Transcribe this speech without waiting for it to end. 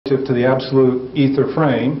relative to the absolute ether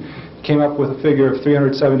frame, came up with a figure of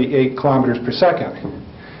 378 kilometers per second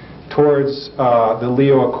towards the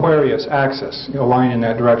Leo Aquarius axis, a line in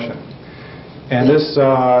that direction. And this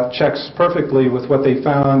checks perfectly with what they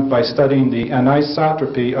found by studying the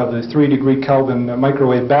anisotropy of the 3-degree Kelvin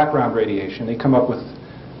microwave background radiation. They come up with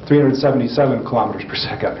 377 kilometers per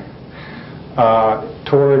second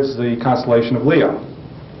towards the constellation of Leo.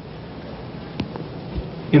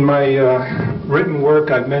 In my written work,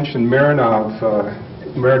 I've mentioned Marinov.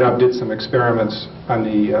 Marinov did some experiments on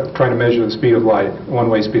the trying to measure the speed of light,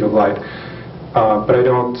 one-way speed of light, but I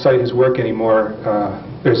don't cite his work anymore.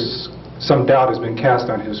 There's some doubt has been cast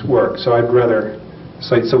on his work, so I'd rather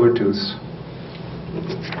cite Silvertooth's.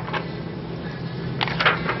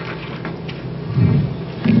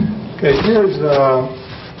 Okay, here's a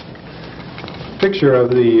picture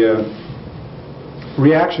of the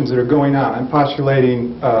reactions that are going on. I'm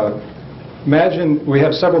postulating, imagine we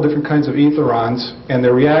have several different kinds of etherons, and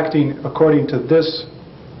they're reacting according to this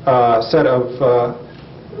set of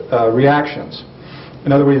reactions.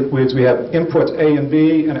 In other words, we have inputs A and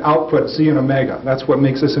B and output Z and omega. That's what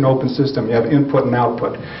makes this an open system. You have input and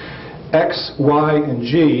output. X, Y, and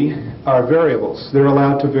G are variables. They're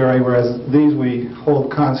allowed to vary, whereas these we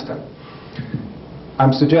hold constant.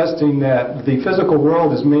 I'm suggesting that the physical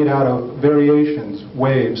world is made out of variations,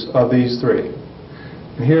 waves, of these three.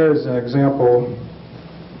 And here's an example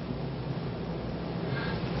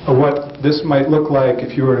of what this might look like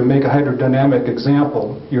if you were to make a hydrodynamic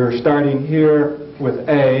example. You're starting here with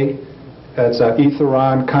A. That's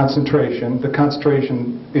etheron concentration. The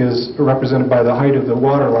concentration is represented by the height of the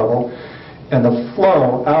water level. And the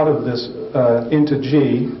flow out of this into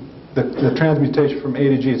G, the transmutation from A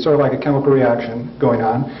to G, it's sort of like a chemical reaction going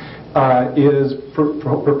on, is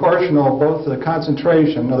proportional both to the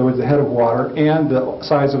concentration, in other words, the head of water, and the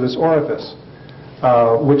size of this orifice,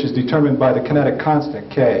 which is determined by the kinetic constant,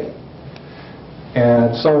 K.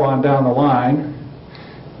 And so on down the line.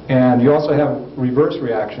 And you also have reverse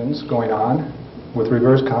reactions going on with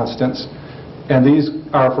reverse constants. And these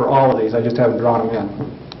are for all of these. I just haven't drawn them in.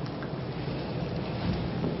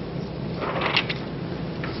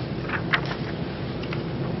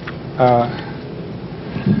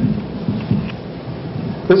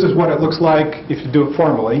 This is what it looks like if you do it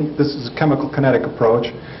formally. This is a chemical kinetic approach.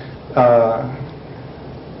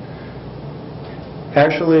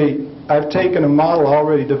 Actually, I've taken a model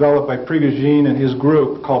already developed by Prigogine and his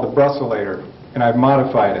group called the Brusolator, and I've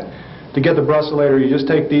modified it. To get the Brusolator, you just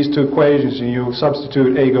take these two equations and you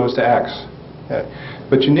substitute A goes to X. Okay.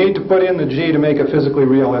 But you need to put in the G to make it physically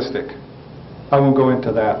realistic. I won't go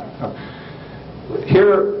into that.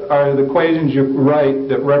 Here are the equations you write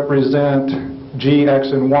that represent G,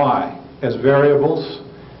 X, and Y as variables.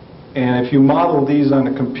 And if you model these on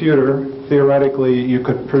a computer, theoretically you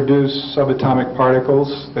could produce subatomic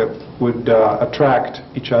particles that would attract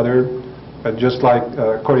each other, just like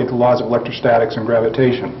according to laws of electrostatics and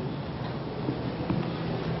gravitation.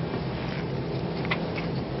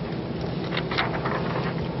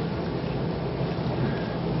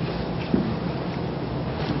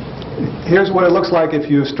 Here's what it looks like if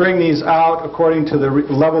you string these out according to the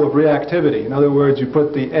level of reactivity. In other words, you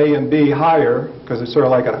put the A and B higher, because it's sort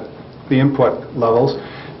of like the input levels,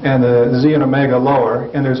 and the Z and omega lower,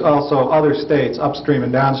 and there's also other states, upstream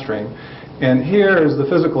and downstream. And here is the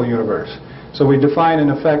physical universe. So we define, in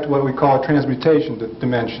effect, what we call a transmutation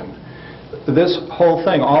dimension. This whole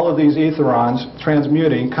thing, all of these etherons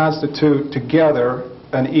transmuting, constitute together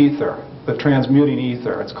an ether, the transmuting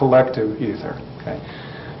ether. It's collective ether. Okay.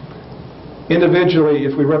 Individually,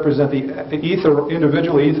 if we represent the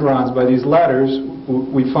individual etherons by these letters,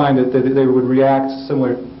 we find that they would react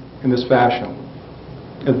similar in this fashion.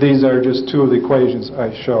 These are just two of the equations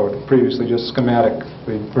I showed previously, just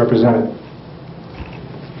schematically represented.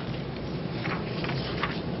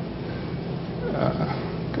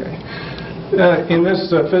 In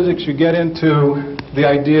this physics, you get into the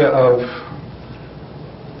idea of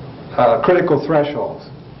critical thresholds.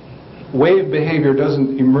 Wave behavior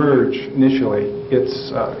doesn't emerge initially.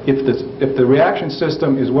 It's if the reaction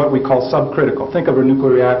system is what we call subcritical. Think of a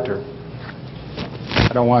nuclear reactor.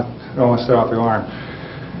 I don't want to start off the alarm.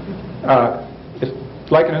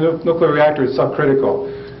 Like in a nuclear reactor, it's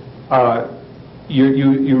subcritical.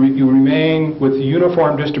 You remain with the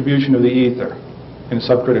uniform distribution of the ether in a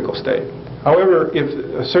subcritical state. However, if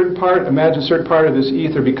a certain part, imagine a certain part of this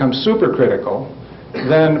ether becomes supercritical,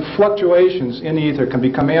 then fluctuations in the ether can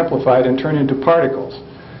become amplified and turn into particles.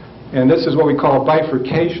 And this is what we call a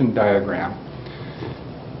bifurcation diagram.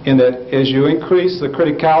 In that as you increase the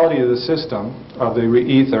criticality of the system, of the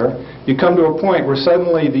ether, you come to a point where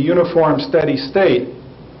suddenly the uniform steady state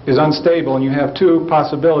is unstable, and you have two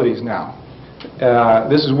possibilities now.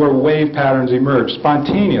 This is where wave patterns emerge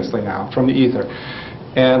spontaneously now from the ether.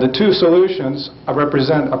 And the two solutions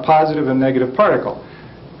represent a positive and negative particle,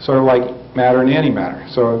 sort of like matter and antimatter.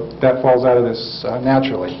 So that falls out of this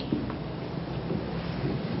naturally.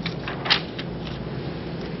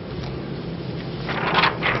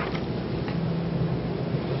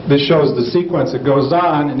 This shows the sequence that goes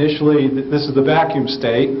on. Initially, this is the vacuum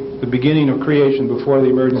state, the beginning of creation before the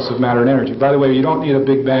emergence of matter and energy. By the way, you don't need a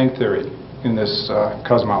Big Bang theory in this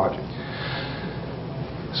cosmology.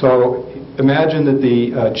 So imagine that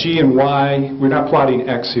the G and Y, we're not plotting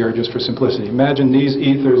X here just for simplicity. Imagine these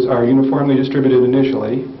ethers are uniformly distributed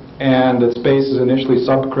initially, and the space is initially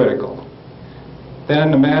subcritical.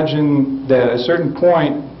 Then imagine that at a certain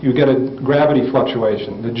point you get a gravity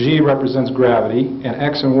fluctuation. The G represents gravity, and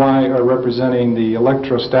X and Y are representing the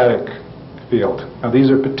electrostatic field. Now these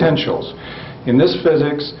are potentials. In this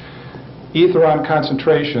physics, etheron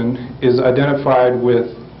concentration is identified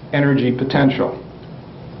with energy potential.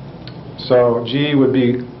 So G would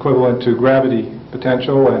be equivalent to gravity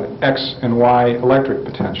potential, and X and Y electric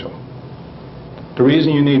potential. The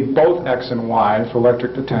reason you need both X and Y for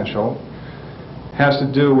electric potential has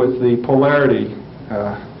to do with the polarity.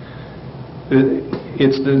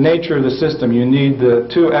 It's the nature of the system. You need the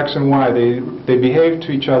two X and Y. They behave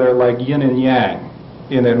to each other like yin and yang.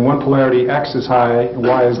 In one polarity, X is high,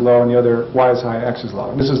 Y is low, and the other, Y is high, X is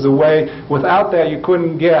low. This is the way. Without that, you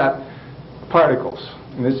couldn't get particles.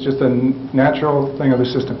 And it's just a natural thing of the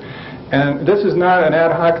system. And this is not an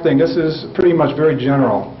ad hoc thing. This is pretty much very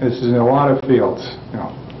general. This is in a lot of fields. You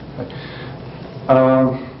know.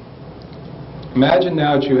 Imagine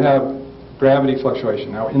now that you have gravity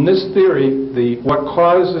fluctuation. Now, in this theory,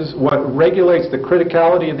 what regulates the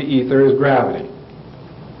criticality of the ether is gravity.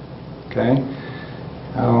 Okay.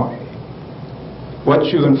 Now, what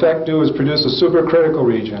you in fact do is produce a supercritical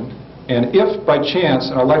region. And if, by chance,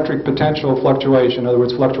 an electric potential fluctuation, in other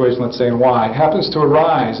words, fluctuation, let's say in Y, happens to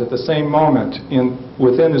arise at the same moment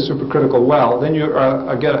within the supercritical well, then you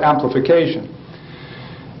get amplification.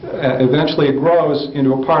 Eventually, it grows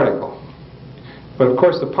into a particle. But of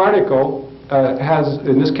course, the particle has,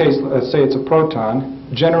 in this case, let's say it's a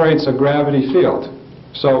proton, generates a gravity field.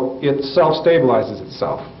 So it self-stabilizes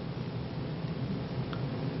itself.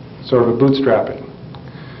 Sort of a bootstrapping.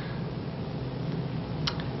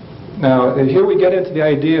 Now, here we get into the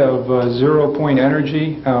idea of zero-point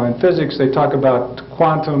energy. In physics, they talk about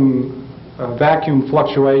quantum vacuum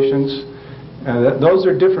fluctuations. Those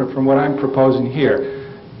are different from what I'm proposing here.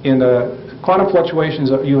 In the quantum fluctuations,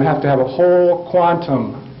 you have to have a whole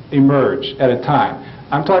quantum emerge at a time.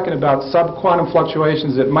 I'm talking about subquantum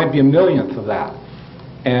fluctuations that might be a millionth of that.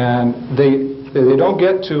 And they don't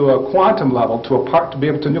get to a quantum level to be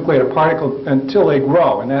able to nucleate a particle until they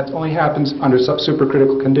grow, and that only happens under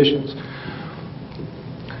supercritical conditions.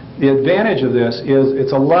 The advantage of this is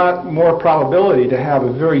it's a lot more probability to have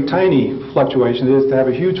a very tiny fluctuation than it is to have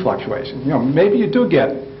a huge fluctuation. You know, maybe you do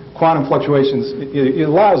get quantum fluctuations, it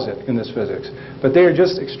allows it in this physics, but they are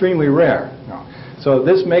just extremely rare. You know. So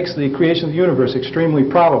this makes the creation of the universe extremely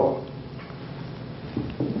probable.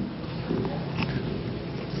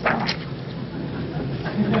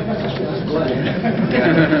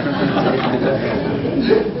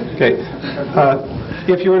 Okay.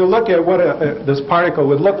 If you were to look at what this particle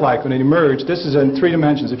would look like when it emerged, this is in 3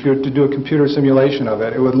 dimensions. If you were to do a computer simulation of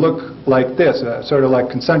it, it would look like this, sort of like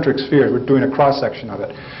concentric spheres. We're doing a cross-section of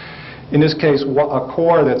it. In this case, a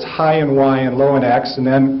core that's high in Y and low in X, and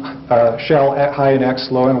then a shell at high in X,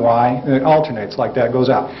 low in Y, and it alternates like that, goes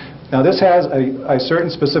out. Now this has a certain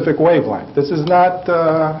specific wavelength. This is not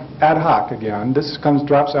ad hoc again. This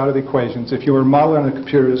drops out of the equations. If you were modeling on a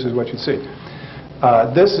computer, this is what you'd see.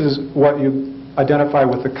 This is what you identify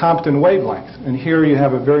with the Compton wavelength. And here you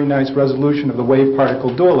have a very nice resolution of the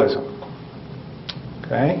wave-particle dualism.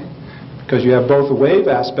 Okay? Because you have both a wave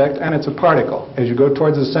aspect and it's a particle. As you go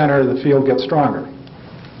towards the center, the field gets stronger.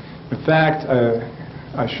 In fact,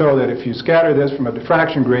 I show that if you scatter this from a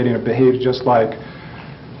diffraction gradient, it behaves just like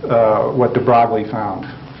what de Broglie found.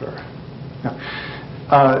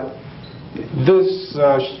 This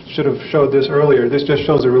should have showed this earlier. This just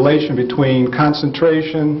shows a relation between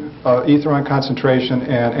concentration, etheron concentration,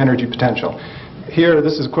 and energy potential. Here,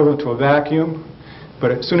 this is equivalent to a vacuum,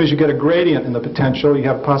 but as soon as you get a gradient in the potential, you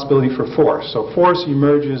have a possibility for force. So force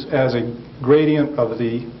emerges as a gradient of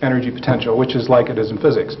the energy potential, which is like it is in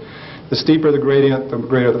physics. The steeper the gradient, the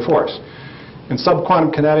greater the force. In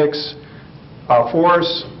subquantum kinetics,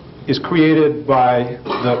 force is created by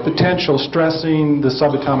the potential stressing the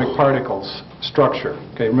subatomic particles structure.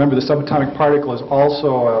 Okay, remember the subatomic particle is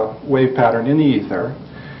also a wave pattern in the ether,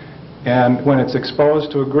 And when it's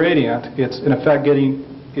exposed to a gradient, it's in effect getting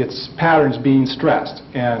its patterns being stressed.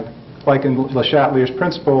 And like in Le Chatelier's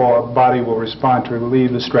principle, a body will respond to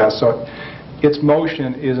relieve the stress. So its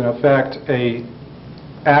motion is in effect a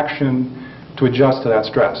action to adjust to that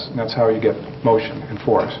stress. And that's how you get motion and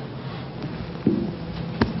force.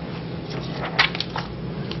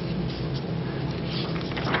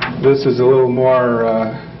 This is a little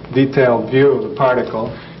more detailed view of the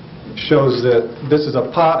particle. It shows that this is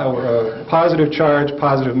a positive charge,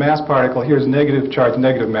 positive mass particle. Here's negative charge,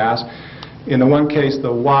 negative mass. In the one case,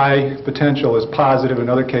 the Y potential is positive, in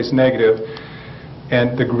another case, negative.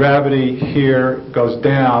 And the gravity here goes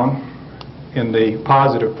down in the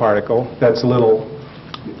positive particle. That's a little,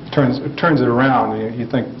 turns it around. You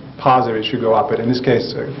think positive should go up, but in this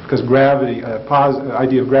case, because gravity,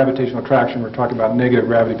 idea of gravitational attraction, we're talking about negative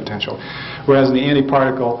gravity potential. Whereas in the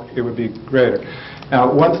antiparticle, it would be greater. Now,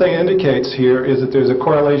 one thing it indicates here is that there's a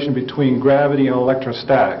correlation between gravity and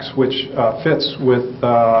electrostatics, which fits with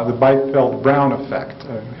the Biefeld-Brown effect.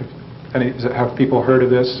 Have people heard of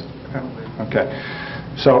this? Okay.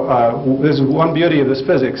 So this is one beauty of this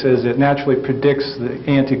physics, is it naturally predicts the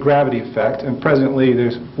anti-gravity effect, and presently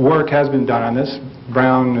there's work has been done on this.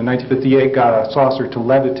 Brown in 1958 got a saucer to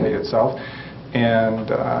levitate itself,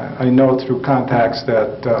 and I know through contacts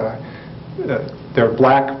that there are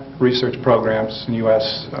black research programs in the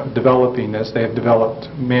U.S. Developing this. They have developed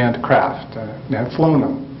manned craft. They have flown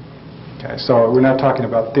them. Okay, so we're not talking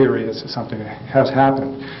about theory. This is something that has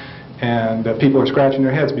happened. And people are scratching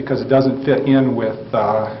their heads because it doesn't fit in with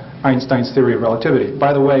Einstein's theory of relativity.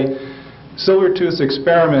 By the way, Silvertooth's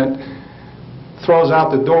experiment throws out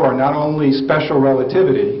the door not only special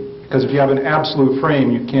relativity, because if you have an absolute frame,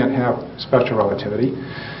 you can't have special relativity.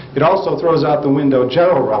 It also throws out the window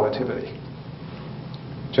general relativity.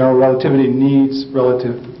 General relativity needs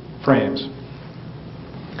relative frames.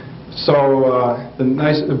 So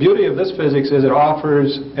the beauty of this physics is it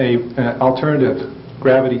offers an alternative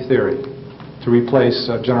gravity theory to replace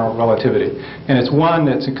general relativity. And it's one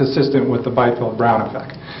that's consistent with the Biefeld-Brown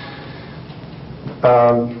effect.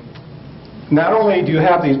 Not only do you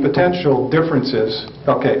have these potential differences,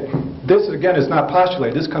 okay, this again is not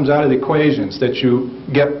postulated. This comes out of the equations that you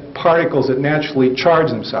get particles that naturally charge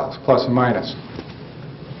themselves, plus and minus.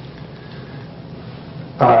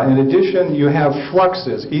 In addition, you have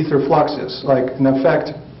fluxes, ether fluxes. Like, in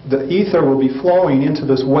effect, the ether will be flowing into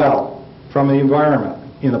this well from the environment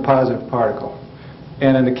in the positive particle.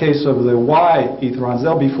 And in the case of the Y etherons,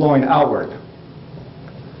 they'll be flowing outward.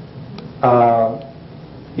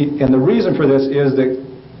 And the reason for this is that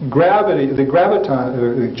gravity, the graviton,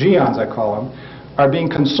 the geons I call them, are being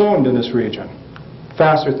consumed in this region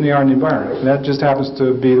faster than they are in the environment. And that just happens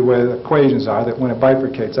to be the way the equations are, that when it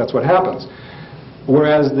bifurcates, that's what happens.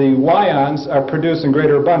 Whereas the Y-ons are produced in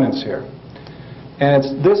greater abundance here. And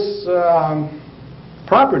it's this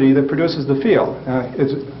property that produces the field.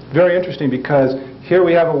 It's very interesting because here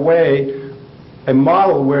we have a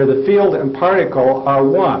model where the field and particle are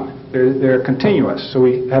one. They're continuous. So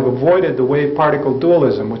we have avoided the wave-particle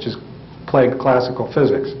dualism, which has plagued classical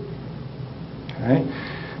physics. Okay?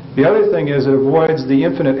 The other thing is it avoids the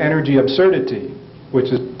infinite energy absurdity,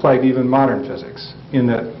 which has plagued even modern physics. In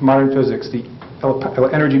the modern physics, the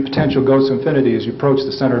energy potential goes to infinity as you approach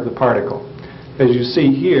the center of the particle. As you see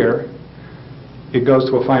here, it goes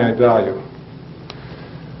to a finite value.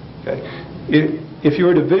 Okay. If you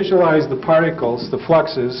were to visualize the particles, the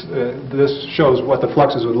fluxes, this shows what the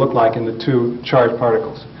fluxes would look like in the two charged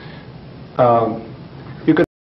particles.